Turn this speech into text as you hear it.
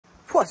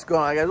What's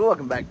going on, guys?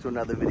 Welcome back to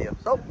another video.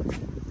 So,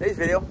 today's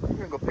video, we're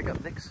gonna go pick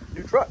up Nick's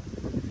new truck.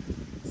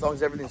 As long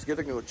as everything's good,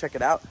 we're gonna go check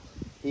it out.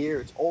 Here,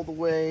 it's all the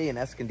way in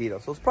Escondido,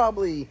 so it's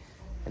probably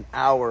an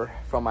hour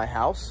from my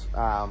house.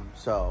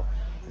 So,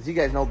 as you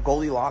guys know,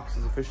 Goldilocks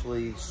is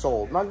officially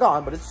sold. Not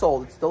gone, but it's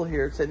sold. It's still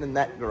here. It's sitting in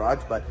that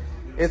garage, but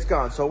it's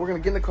gone. So, we're gonna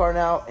get in the car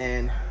now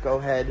and go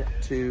head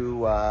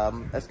to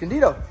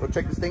Escondido. Go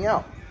check this thing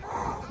out.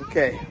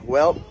 Okay,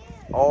 well,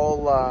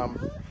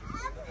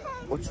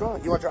 what's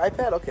wrong? You want your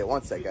iPad? Okay,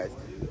 one sec, guys.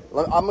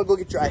 I'm gonna go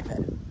get your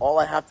iPad. All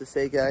I have to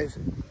say, guys,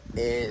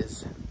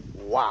 is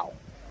wow.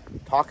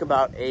 Talk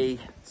about a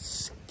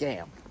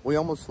scam. We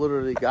almost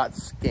literally got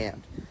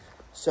scammed.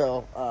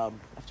 So,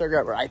 after I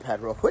grab our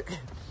iPad real quick,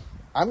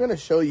 I'm gonna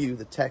show you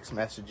the text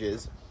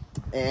messages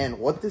and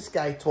what this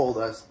guy told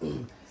us,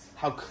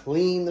 how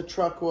clean the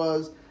truck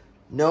was,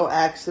 no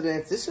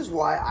accidents. This is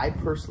why I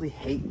personally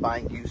hate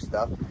buying used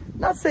stuff.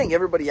 Not saying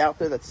everybody out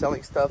there that's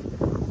selling stuff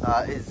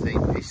is a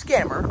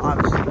scammer,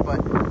 obviously,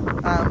 but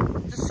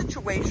the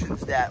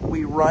situations that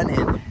we run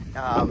in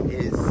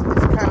is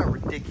kind of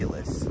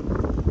ridiculous.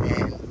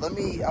 And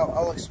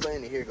I'll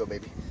explain it. Here you go,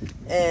 baby.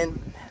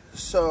 And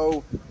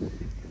so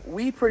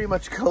we pretty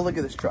much go look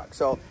at this truck.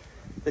 So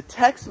the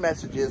text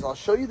messages, I'll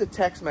show you the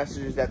text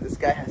messages that this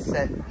guy has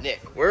sent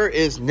Nick. Where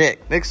is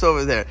Nick? Nick's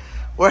over there.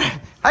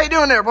 How you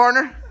doing there,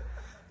 partner?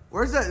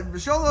 Where's that?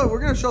 We're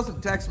gonna show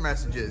some text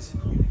messages.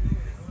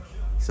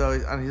 So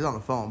he's on the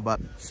phone, but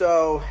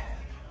so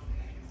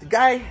the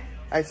guy,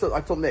 I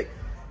told Nick,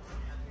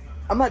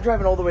 I'm not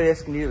driving all the way to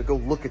Escondido to go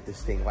look at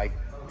this thing. Like,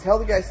 tell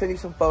the guy, send you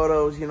some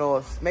photos, you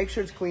know, make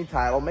sure it's clean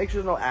title, make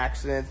sure there's no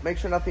accidents, make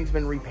sure nothing's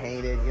been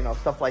repainted, you know,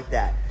 stuff like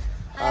that.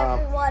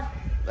 Everyone.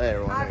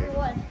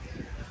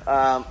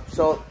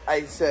 So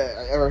I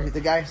said, or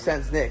the guy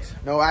sends Nick,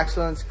 no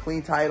accidents,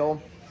 clean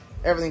title,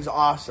 everything's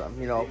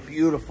awesome, you know,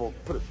 beautiful.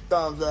 Put a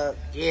thumbs up,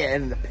 yeah.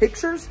 And the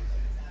pictures,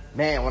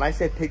 man, when I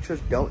say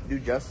pictures don't do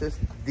justice,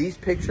 these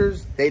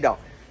pictures, they don't.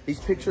 These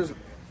pictures,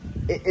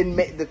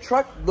 the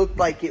truck looked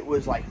like it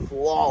was like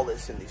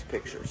flawless in these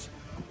pictures.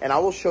 And I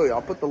will show you,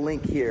 I'll put the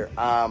link here.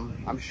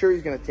 I'm sure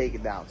he's gonna take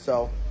it down.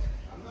 So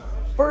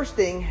first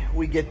thing,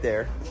 we get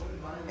there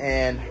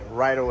and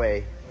right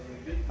away,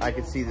 I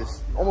can see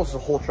this, almost the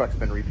whole truck's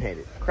been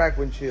repainted. Cracked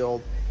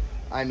windshield.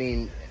 I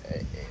mean,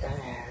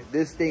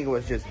 this thing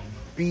was just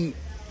beat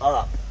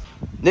up.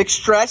 Nick's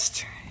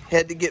stressed,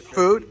 had to get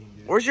food.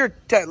 Where's your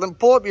let me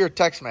pull up your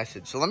text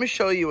message. So let me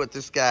show you what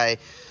this guy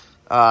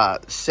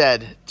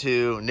said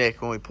to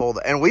Nick when we pulled,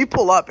 and we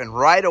pull up, and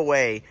right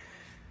away,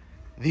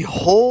 the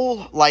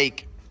whole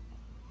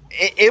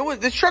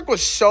this truck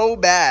was so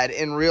bad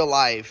in real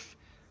life.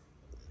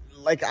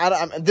 Like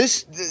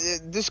this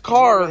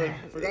car. I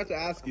forgot to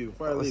ask you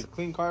before I leave.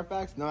 Clean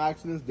Carfax, no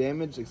accidents,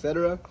 damage,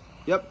 etc.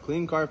 Yep,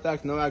 clean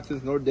Carfax, no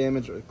accidents, no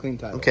damage, or clean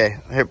title. Okay,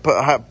 here,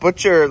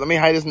 let me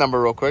hide his number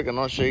real quick, and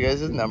I'll show you guys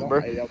his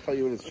number. I'll tell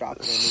you when it's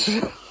shop.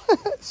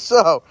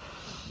 So,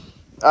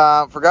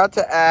 forgot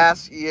to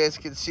ask, you guys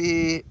can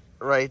see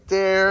right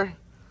there.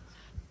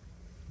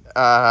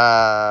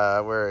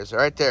 Where is it?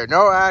 Right there.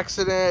 No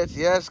accident.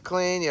 Yes,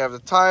 clean. You have the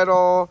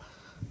title.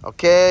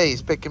 Okay,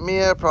 he's picking me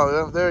up. Probably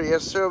up there.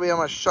 Yes, sir. We'll be on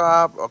my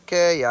shop.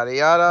 Okay, yada,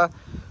 yada.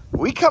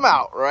 We come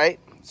out, right?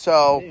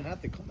 So, You didn't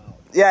have to come out.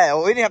 yeah,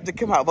 we didn't have to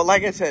come out. But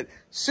like I said,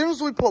 as soon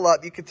as we pull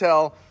up, you could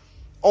tell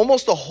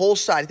almost the whole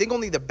side. I think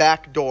only the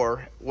back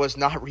door was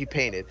not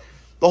repainted.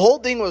 The whole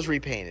thing was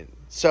repainted.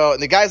 So,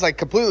 and the guy's like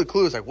completely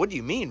clueless. Like, what do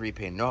you mean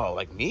repainted? No,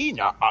 like me?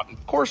 No,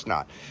 of course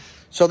not.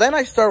 So then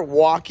I start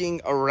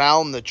walking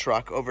around the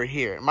truck over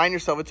here. Mind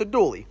yourself, it's a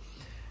dually.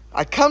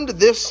 I come to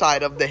this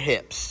side of the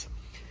hips.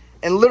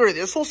 And literally,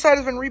 this whole side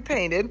has been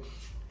repainted.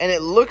 And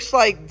it looks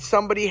like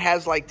somebody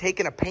has like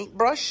taken a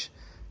paintbrush.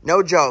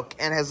 No joke.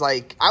 And has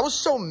like, I was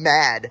so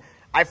mad,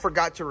 I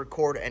forgot to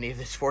record any of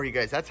this for you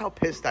guys. That's how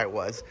pissed I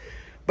was.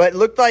 But it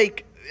looked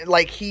like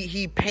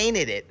he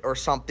painted it or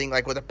something,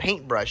 like with a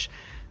paintbrush.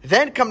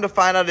 Then come to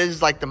find out it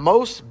is like the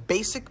most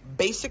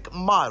basic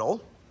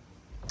model.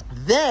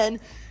 Then,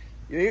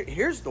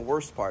 here's the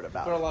worst part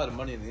about it. Put a lot of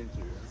money in the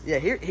interior. Yeah,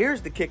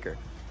 here's the kicker.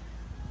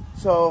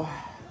 So,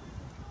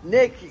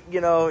 Nick,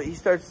 you know, he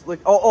starts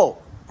like,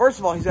 first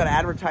of all, he's got to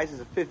advertise as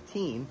a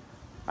 15.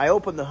 I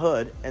open the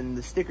hood, and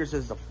the sticker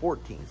says a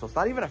 14. So it's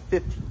not even a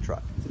 15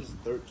 truck. This is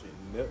 13.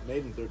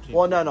 Made in 13.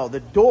 Well, no. The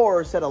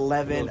door said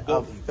 11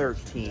 of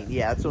 13.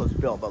 Yeah, that's what it's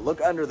built. But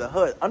look under the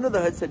hood. Under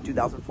the hood said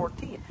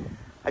 2014.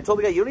 I told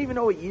the guy, you don't even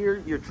know what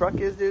year your truck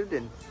is, dude?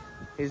 And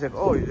he's like,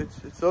 oh,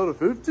 it's not a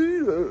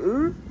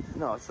 15?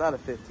 No, it's not a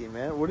 15,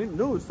 man. What do you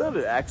know? It's not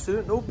an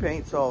accident. No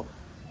paint. So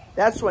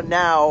that's when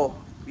now,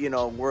 you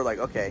know, we're like,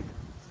 okay,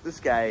 this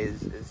guy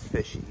is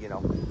fishy, you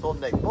know.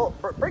 Told Nick, well,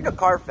 bring a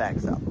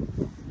Carfax up.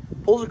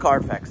 Pulls a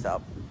Carfax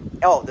up.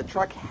 Oh, the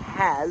truck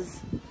had,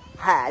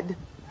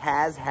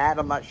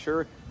 I'm not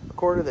sure.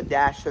 According to the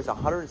dash, says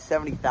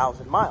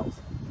 170,000 miles.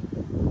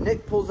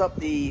 Nick pulls up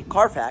the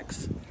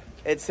Carfax.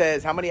 It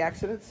says, how many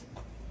accidents?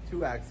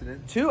 2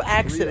 accidents. 2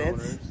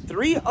 accidents.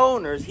 3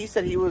 owners. He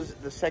said he was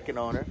the second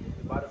owner.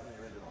 He bought it from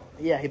the original.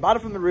 Yeah, he bought it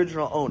from the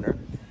original owner.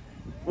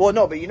 Well,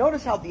 no, but you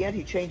notice how at the end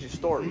he changed his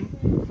story.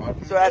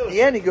 So at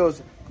the end he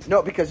goes,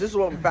 no, because this is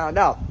what we found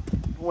out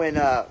when.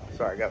 Sorry,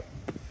 I got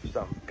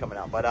something coming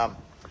out, but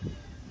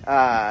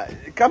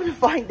come to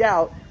find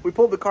out, we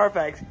pulled the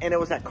Carfax, and it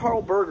was at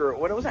Carl Berger.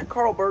 When it was at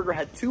Carl Berger,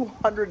 had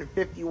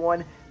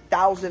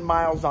 251,000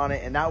 miles on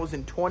it, and that was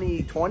in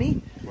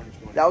 2020.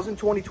 That was in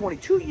 2020,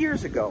 2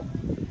 years ago.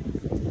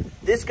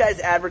 This guy's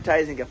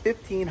advertising at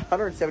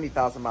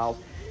 170,000 miles.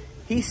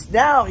 He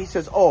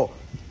says, oh,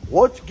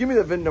 what? Give me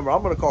the VIN number.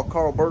 I'm going to call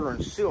Carl Berger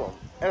and sue him.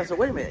 And I said,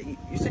 wait a minute.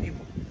 You said you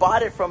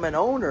bought it from one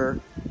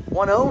owner,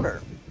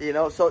 you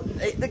know? So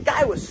the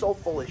guy was so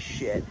full of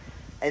shit.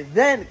 And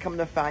then come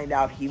to find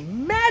out he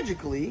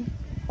magically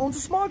owns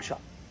a smog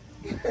shop.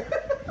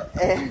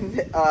 And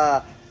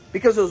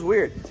because it was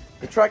weird.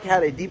 The truck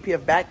had a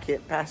DPF back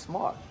kit past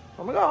smog.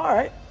 I'm like, oh, all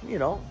right, you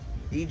know,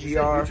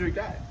 EGR.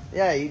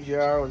 Yeah,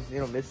 EGR was, you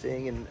know,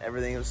 missing and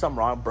everything. There was something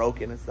wrong,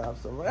 broken and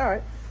stuff. So I'm like, all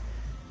right.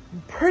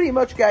 Pretty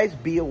much, guys,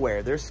 be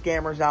aware. There's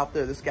scammers out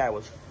there. This guy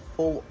was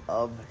full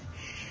of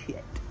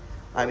shit.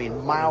 I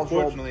mean, miles.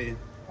 Unfortunately,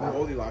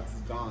 Goldilocks is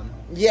gone.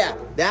 Yeah,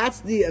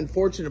 that's the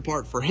unfortunate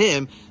part for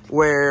him,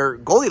 where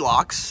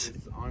Goldilocks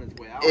On its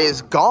way out.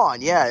 is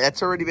gone. Yeah,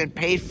 that's already been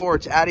paid for.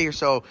 It's out of here.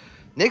 So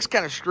Nick's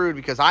kind of screwed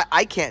because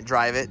I can't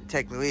drive it.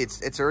 Technically,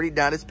 it's already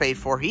done. It's paid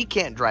for. He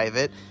can't drive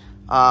it.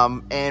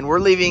 And we're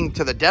leaving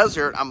to the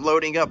desert. I'm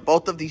loading up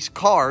both of these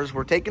cars.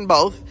 We're taking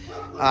both.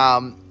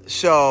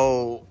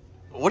 So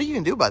what are you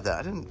going to do about that?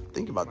 I didn't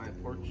think about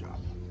that. Pork chop.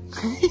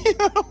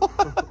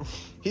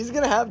 He's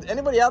going to have...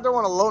 Anybody out there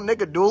want to loan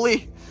Nick a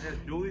dually? Yeah,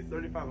 dually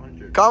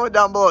 3,500. Comment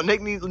down below.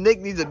 Nick needs a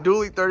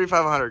dually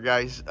 3,500,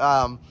 guys.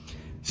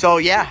 So,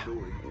 yeah.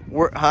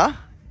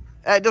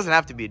 It doesn't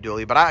have to be a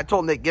dually, but I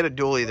told Nick, get a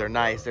dually. They're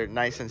nice. They're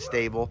nice and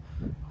stable.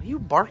 What are you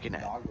barking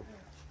at?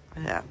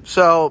 Yeah.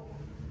 So,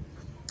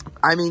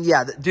 I mean,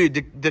 yeah,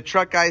 dude, the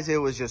truck, guys, it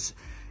was just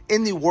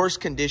in the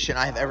worst condition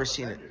I have ever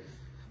seen it.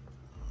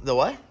 The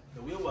what?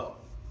 The wheel well.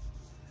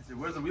 I said,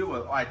 where's the wheel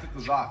well? Oh, I took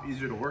those off.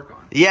 Easier to work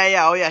on.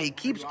 Yeah. Oh, yeah. He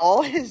keeps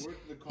all his... Work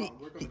on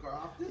the car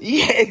often?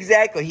 Yeah,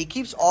 exactly. He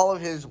keeps all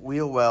of his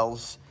wheel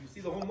wells You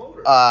see the whole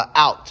motor.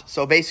 out.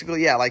 So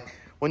basically, yeah, like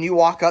when you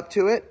walk up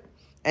to it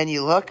and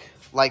you look,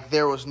 like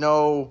there was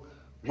no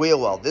wheel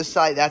well. This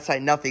side, that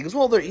side, nothing. He goes,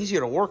 well, they're easier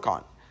to work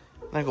on.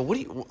 And I go, what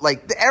do you...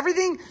 Like,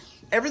 everything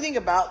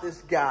about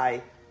this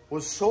guy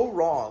was so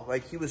wrong.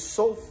 Like, he was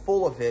so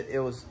full of it. It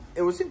was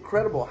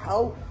incredible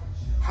how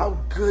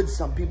good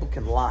some people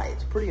can lie.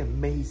 It's pretty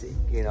amazing,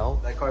 you know?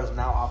 That car is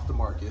now off the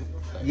market.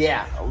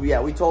 Yeah,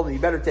 we told him, you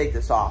better take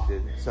this off,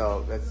 dude.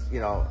 So that's,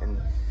 you know,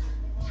 and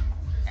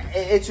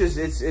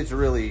it's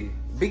really,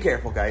 be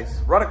careful,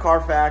 guys. Run a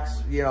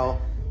Carfax, you know,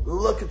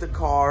 look at the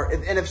car.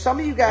 And if some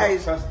of you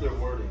guys... Don't trust their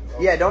wording.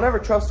 Yeah, don't ever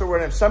trust their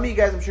wording. If some of you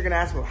guys, I'm sure, going to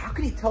ask me, how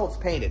can you tell it's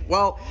painted?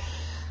 Well,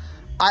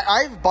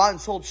 I've bought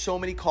and sold so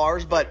many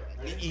cars, but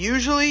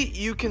usually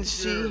you can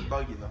see...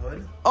 Buggy in the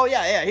hood. Oh,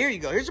 yeah, here you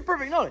go. Here's a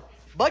perfect... No,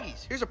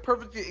 buggies. Here's a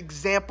perfect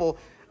example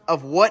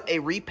of what a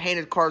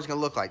repainted car is going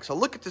to look like. So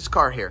look at this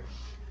car here.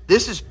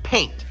 This is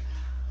paint.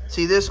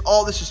 See this?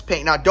 All this is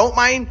paint. Now, don't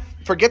mind,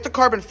 forget the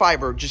carbon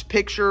fiber. Just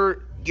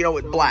picture, you know,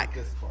 it black.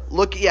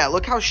 Look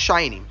how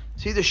shiny.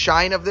 See the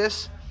shine of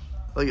this?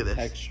 Look at this.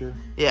 Texture.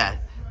 Yeah.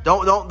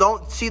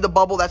 Don't see the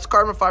bubble. That's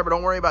carbon fiber.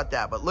 Don't worry about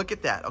that. But look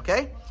at that,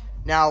 okay?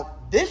 Now,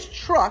 this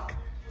truck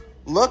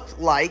looked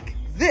like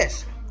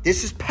this.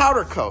 This is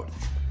powder coat.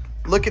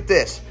 Look at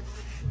this.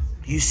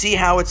 You see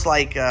how it's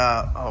like,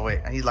 oh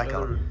wait, I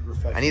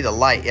need a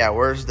light. Yeah,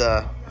 where's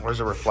the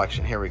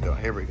reflection? Here we go.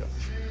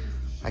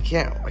 I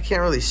can't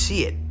really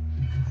see it.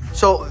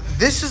 So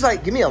this is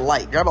like, give me a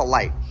light. Grab a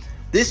light.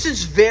 This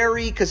is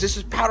very, because this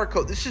is powder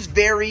coat. This is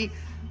very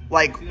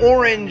like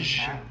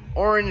orange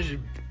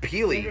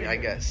peely, I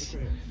guess.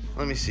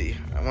 Let me see.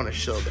 I want to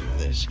show them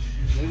this.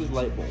 There's a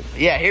light bulb.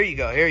 Yeah, here you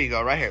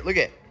go. Right here. Look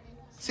at it.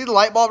 See the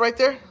light bulb right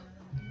there?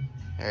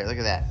 Here, look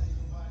at that.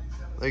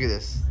 Look at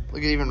this.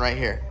 Look at even right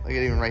here. Look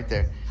at even right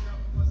there.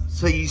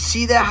 So you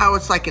see that, how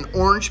it's like an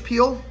orange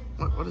peel?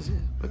 What is it?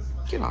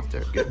 Get off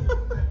there. Good.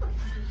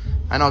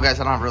 I know, guys,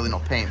 I don't have really no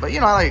paint, but,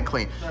 you know, I like it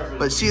clean.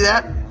 But see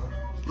that?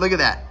 Look at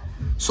that.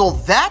 So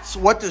that's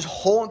what this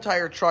whole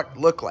entire truck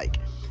looked like.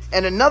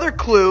 And another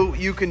clue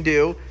you can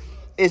do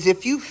is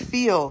if you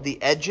feel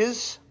the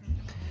edges.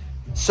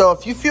 So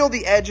if you feel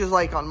the edges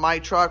like on my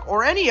truck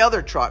or any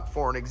other truck,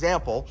 for an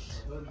example,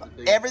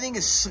 everything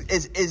is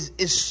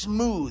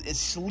smooth, it's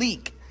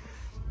sleek.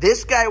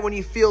 This guy, when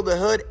you feel the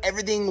hood,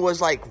 everything was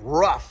like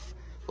rough.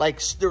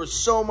 Like there was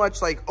so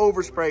much like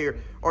overspray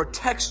or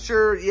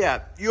texture.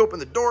 Yeah, you open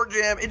the door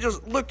jamb, it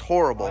just looked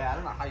horrible. Oh, yeah, I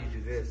don't know how you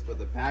do this, but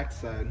the back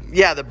side.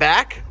 Yeah, the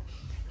back.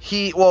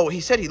 He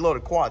said he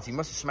loaded quads. He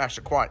must have smashed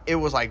a quad. It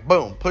was like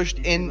boom, pushed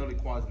in. Loaded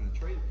quads in the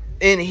trailer.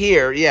 In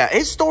here, yeah.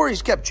 His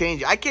stories kept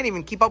changing. I can't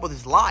even keep up with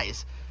his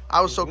lies.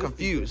 I was so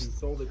confused. He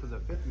sold it because the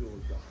fifth wheel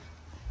was gone.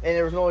 And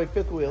there was no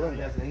fifth wheel in He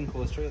there. has an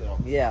enclosed trailer.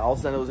 Yeah, all of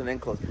a sudden it was an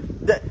enclosed.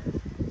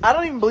 I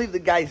don't even believe the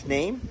guy's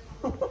name.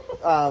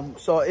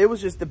 So it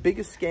was just the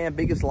biggest scam,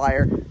 biggest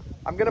liar.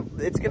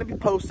 It's gonna be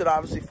posted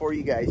obviously for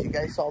you guys. You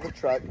guys saw the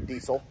truck,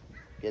 diesel.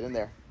 Get in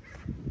there.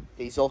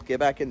 Diesel, get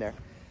back in there.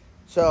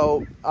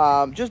 So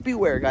just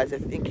beware, guys,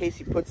 in case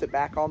he puts it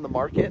back on the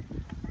market.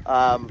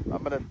 I'm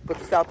going to put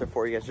this out there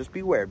for you guys. Just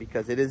beware,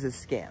 because it is a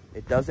scam.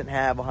 It doesn't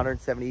have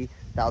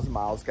 170,000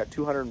 miles. It's got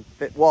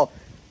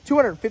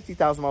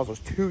 250,000 miles was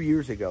 2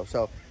 years ago.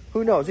 So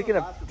who knows? It could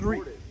have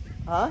three.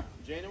 Huh?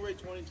 January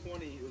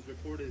 2020, it was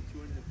reported at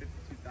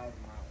 252,000 miles.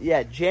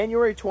 Yeah,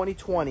 January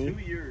 2020. 2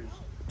 years.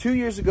 2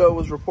 years ago, it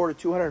was reported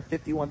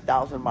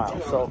 251,000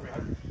 miles.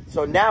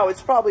 So now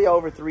it's probably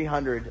over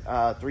 300,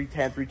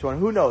 310, 320.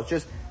 Who knows?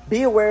 Just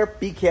be aware,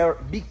 be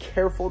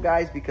careful,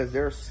 guys, because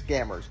there are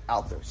scammers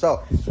out there.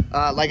 So,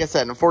 like I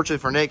said,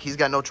 unfortunately for Nick, he's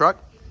got no truck.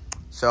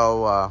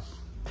 So,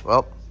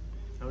 well.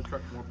 No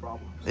truck, more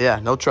problems. Yeah,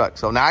 no truck.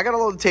 So now I got to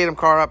load the Tatum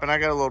car up, and I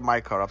got to load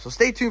my car up. So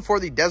stay tuned for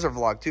the desert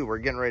vlog, too. We're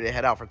getting ready to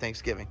head out for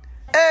Thanksgiving.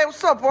 Hey,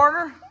 what's up,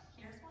 partner?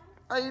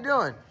 How you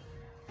doing?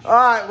 All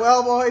right,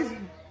 well, boys,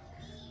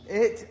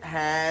 it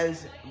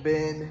has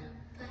been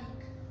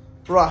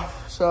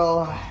rough.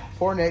 So,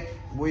 poor Nick,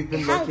 we've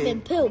been looking.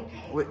 Poop.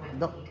 No,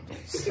 don't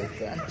say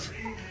that.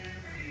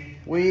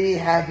 We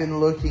have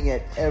been looking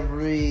at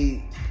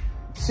every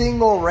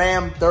single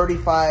Ram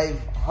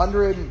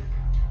 3500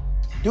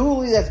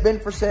 dually that's been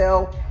for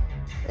sale,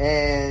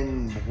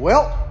 and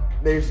well,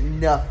 there's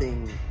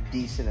nothing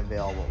decent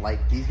available.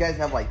 Like, these guys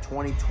have like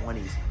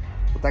 2020s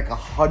with like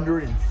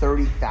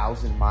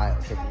 130,000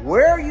 miles. Like,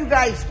 where are you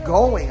guys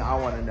going? I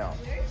want to know.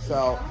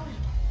 So,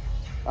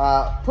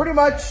 pretty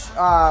much,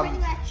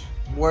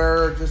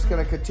 we're just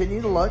gonna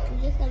continue to look.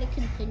 We're just gonna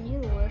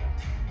continue to work.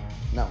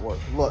 Not work.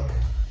 Look.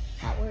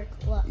 Not work.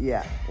 Look.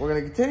 Yeah, we're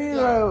gonna continue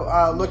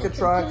to look at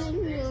trucks.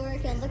 Continue to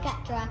work and look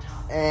at trucks.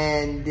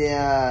 And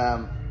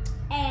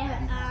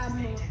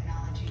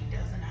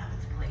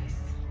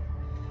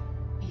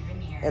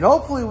and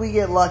hopefully we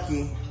get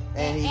lucky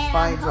and he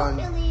finds on.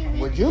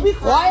 Would you be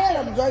quiet?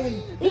 I'm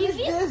trying to finish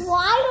this.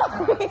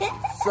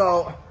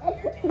 So,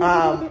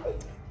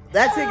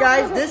 that's it,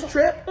 guys. This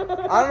trip,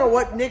 I don't know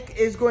what Nick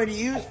is going to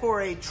use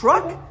for a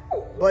truck,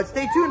 but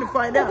stay tuned to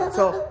find out.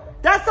 So,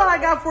 that's all I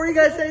got for you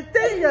guys today.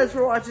 Thank you guys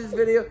for watching this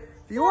video.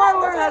 If you want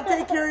to learn how to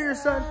take care of your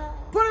son,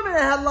 put him in a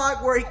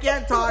headlock where he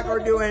can't talk or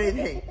do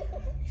anything.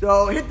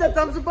 So, hit that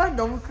thumbs up button.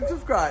 Don't forget to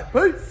subscribe.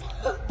 Peace.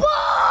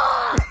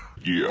 Bye!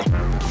 Yeah.